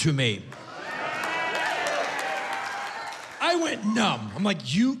back to me. I went numb. I'm like,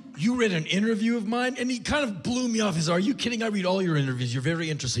 you read an interview of mine? And he kind of blew me off. He said, are you kidding? I read all your interviews. You're very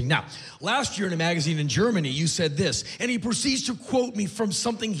interesting. Now, last year in a magazine in Germany, you said this. And he proceeds to quote me from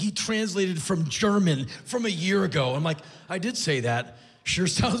something he translated from German from a year ago. I'm like, I did say that. Sure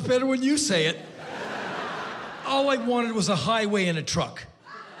sounds better when you say it. All I wanted was a highway and a truck.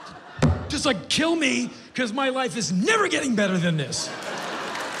 Just like kill me, because my life is never getting better than this.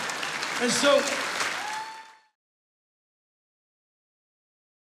 And so...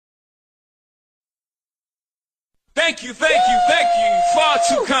 Thank you, far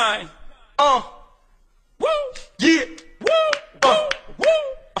too kind. Woo, yeah, woo,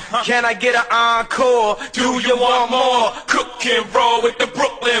 woo. Can I get an encore? Do you want more? Cook and roll with the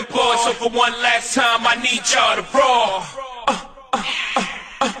Brooklyn boys. So for one last time, I need y'all to roll.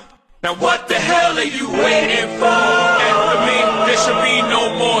 Now what the hell are you waiting for? After me, there should be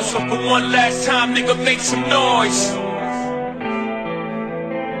no more. So for one last time, nigga, make some noise.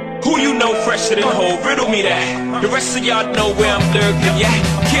 Who you know fresher than whole? Riddle me that. The rest of y'all know where I'm lurking, yeah.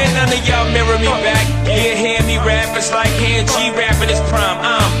 Can't none of y'all mirror me back. Yeah, hear me rap, it's like hearing G rap in his prime.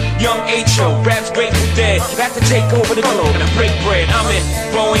 I'm young H.O., rap's Grateful Dead. Back to take over the globe and I break bread. I'm in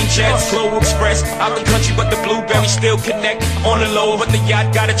Boeing Jets, Global Express. Out the country, but the blueberries still connect. On the low, but the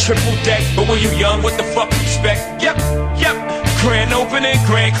yacht got a triple deck. But when you young, what the fuck you expect? Yep. Grand opening,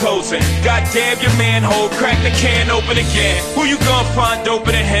 grand closing. Goddamn your manhole, crack the can open again. Who you gonna find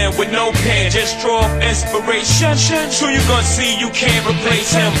open in hand with no pen? Just draw up inspiration. So you gonna see you can't replace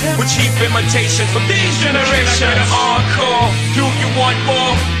him with cheap imitations from these generations. I got an encore. Do you want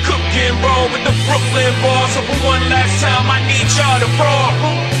more? Cook and roll with the Brooklyn boys. So for one last time, I need y'all to roll.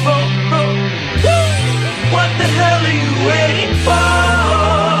 What the hell are you waiting for?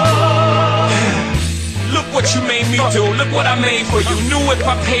 Look what you made me do, look what I made for you. Knew if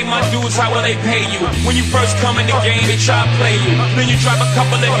I paid my dues, how will they pay you? When you first come in the game, they try to play you. Then you drop a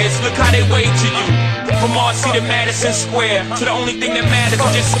couple of hits, look how they wait to you. From Marcy to Madison Square, to the only thing that matters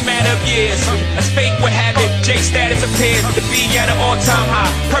is just a matter of years. As fate would have it, J status appears to be at an all-time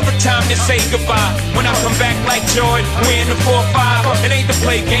high. Perfect time to say goodbye. When I come back like Jordan, we're in the 4-5. It ain't to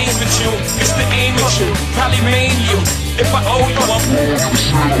play games with you, it's to aim at you. Probably maim you. If I owe you, I'm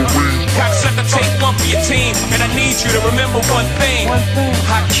cocksucker, take one for your team. And I need you to remember one thing.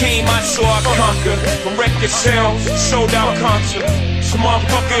 I came, I saw, I conquered. From record sales, sold out concert. So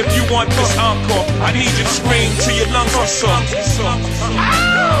motherfucker, if you want this encore, I need you to scream till your lungs are sore.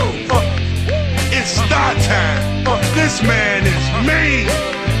 It's star time. This man is mean.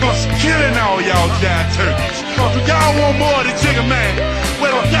 Just killing all y'all jive turkeys. If y'all want more of the Jigga Man,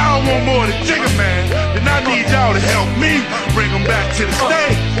 well, if y'all want more of the Jigga Man, then I need y'all to help me bring them back to the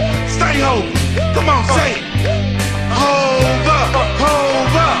stage. Stay home. Come on, say it. Hold up,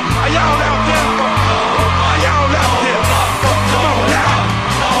 hold up. Are y'all out there? Are y'all out there? Come on now.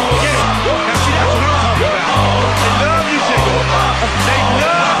 Yeah. Now see, that's what I'm talking about. They love you, Jigga. They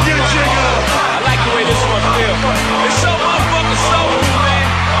love you, Jigga. I like the way this one feels. It's so motherfucking soul, man.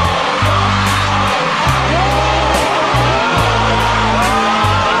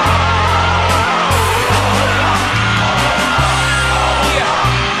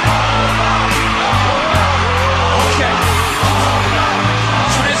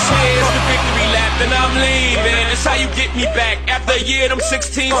 And I'm leaving, that's how you get me back. After a year, them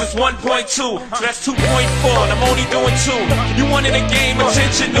 16s is 1.2, so that's 2.4, and I'm only doing 2. You wanted a game,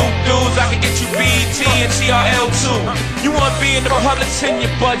 attention, new dudes, I can get you BET and TRL too. You want be in the public, send your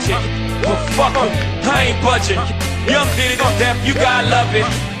budget, but fuck em, I ain't budging. Young did it, deaf, you gotta love it.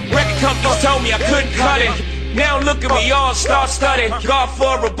 Record companies told me I couldn't cut it. Now look at me, all star studded. God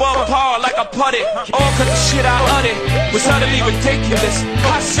for above par like I putted. All cause the shit I uttered was utterly ridiculous.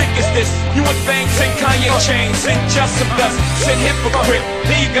 How sick is this? You want banks and Kanye chains and Justin Dust. Said hypocrite,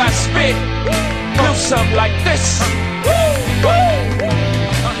 then you got spit. Do something like this.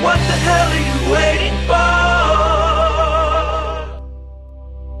 What the hell are you waiting for?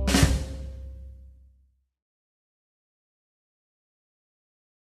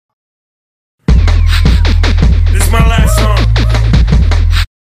 My last song.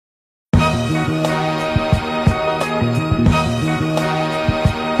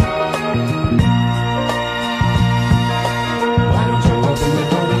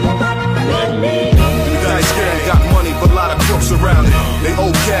 Dice gang got money, but a lot of crooks around it. They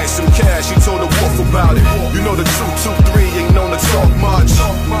owe cash, some cash, he told the wolf about it. You know the 223 ain't known to talk much,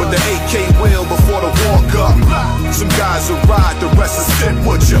 but the AK will before the walk up. Some guys will ride, the rest is sit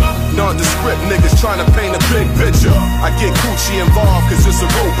with ya. Nondescript niggas trying to paint a big picture. I get Gucci involved cause it's a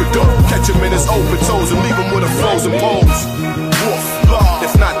rope-a-dope. Catch him in his open toes and leave him with a frozen pose. Woof,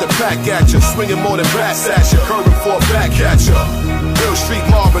 if not the pack at ya, swinging more than bats at ya, curving for a back at ya. Real street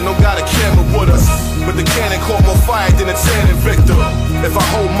Marvin, don't got a camera with us, but the cannon caught more fire than a tanning victim. If I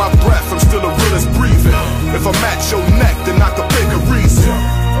hold my breath, I'm still the realest breathing. If I match your neck, then I can pick a reason.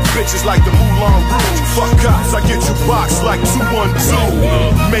 Bitches like the Moulin Rouge. Fuck cops, I get you boxed like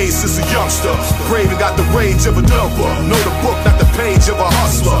 212. Maze is a youngster, Craven got the rage of a dumper. Know the book, not the page of a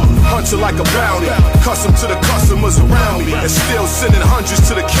hustler. Hunter like a bounty, custom to the customers around me, and still sending hundreds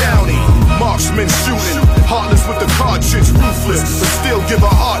to the county. Marksmen shooting, heartless with the cartridge, ruthless, but still give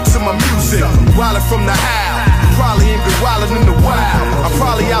a heart to my music. Wildin' from the howl, probably ain't been wildin' in the wild. I'm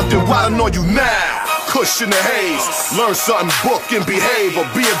probably out there wildin' on you now. Kush in the haze, learn something, book and behave, or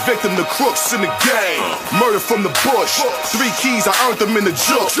be a victim to crooks in the game. Murder from the bush, 3 keys, I earned them in the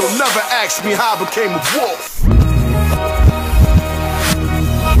jokes. Don't never ask me how I became a wolf.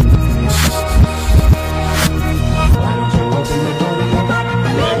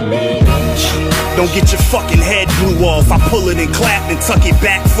 Don't get your fucking head blew off. I pull it and clap and tuck it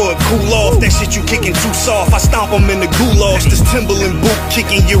back for a cool off. That shit you kicking too soft, I stomp them in the goulash. This Timberland boot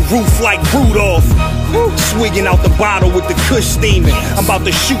kicking your roof like Rudolph. Swigging out the bottle with the kush steaming. I'm about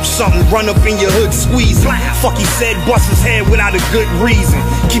to shoot something, run up in your hood squeezing. Fuck he said, bust his head without a good reason.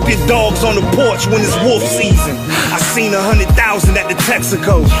 Keep your dogs on the porch when it's wolf season. I seen 100,000 at the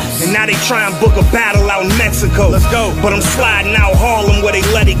Texaco, and now they try and book a battle out in Mexico. Let's go. But I'm sliding out Harlem where they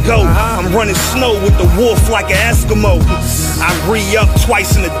let it go. I'm running snow with the wolf like an Eskimo. I re-up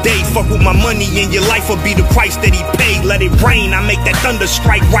twice in a day. Fuck with my money and your life will be the price that he paid. Let it rain, I make that thunder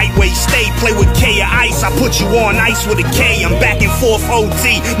strike right where he stay. Play with K or ice, I put you on ice with a K. I'm back and forth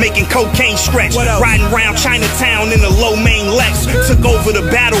OT, making cocaine stretch. Riding around Chinatown in a low main Lex. Took over the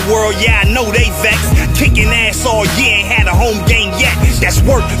battle world, yeah I know they vexed. Kicking ass all year, ain't had a home game yet. That's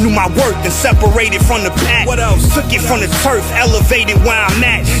work, knew my worth, then separated from the pack. What else? Took it from the turf, elevated where I'm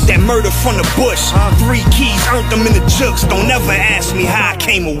at. That murder from the bush, 3 keys, earned them in the jooks. Don't never ask me how I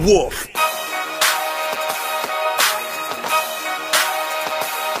came a wolf.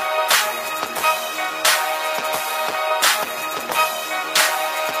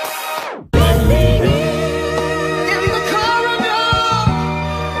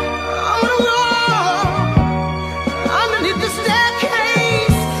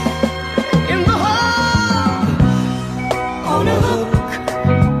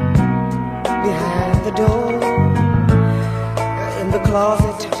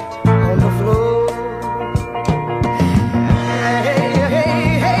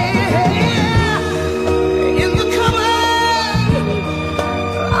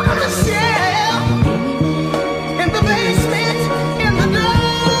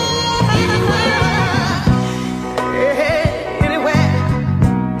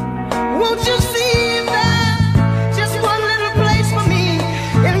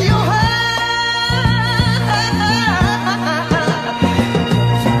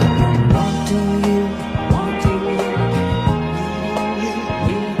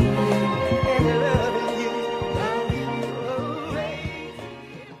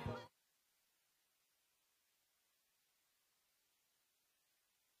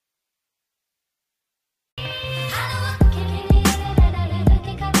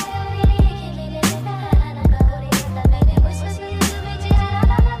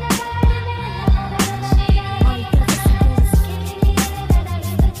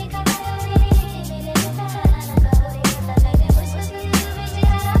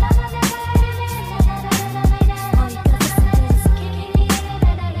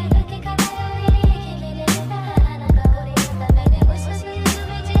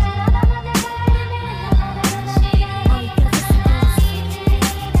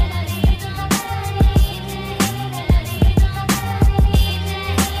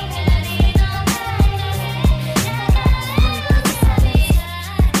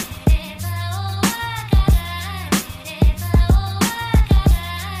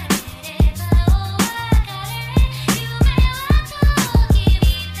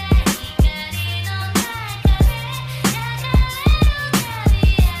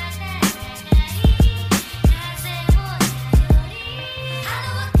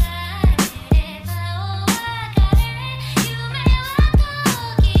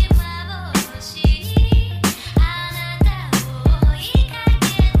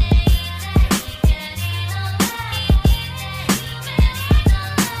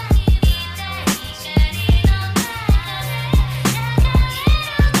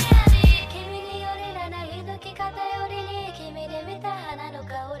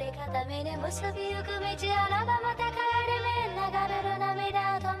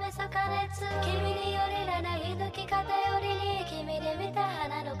 君によりらない抜き方よりに君に見た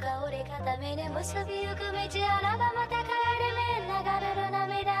花の香り固めに結びゆく道あらばまた帰り目流れる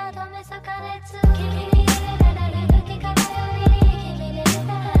涙を止めそ加熱君によりらない抜き方よりに君に見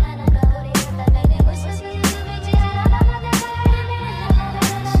た花の香り固めに結びゆく道あらばまた帰り目流れ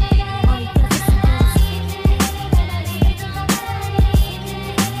る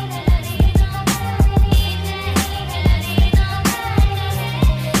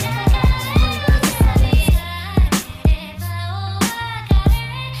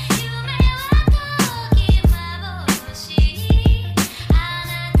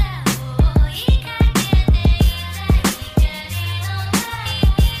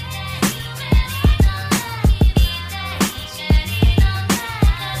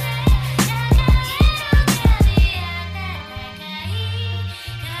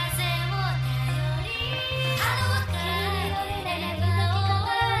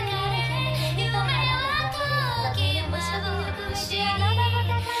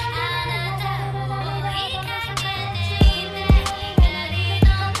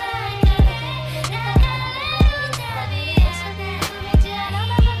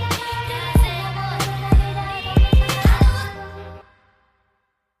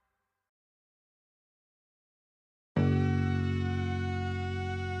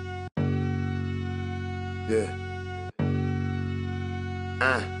Yeah.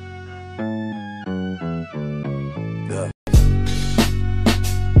 Yeah.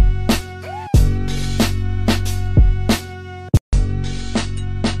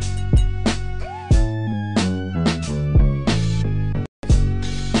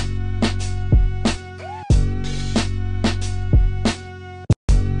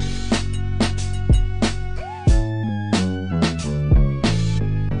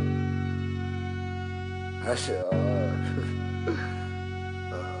 That shit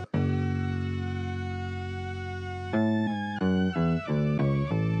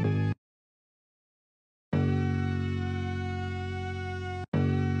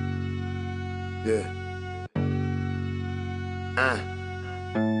Yeah.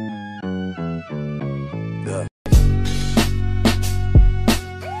 Yeah.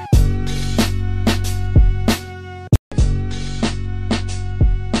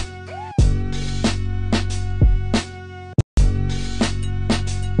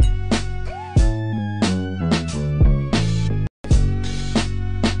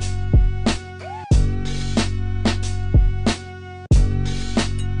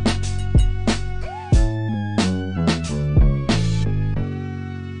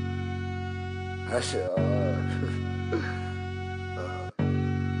 That shit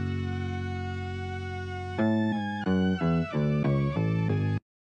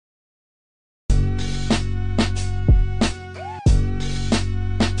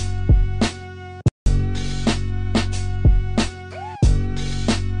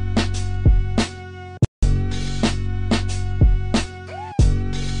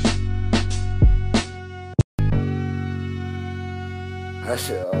That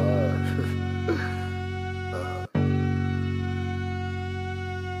shit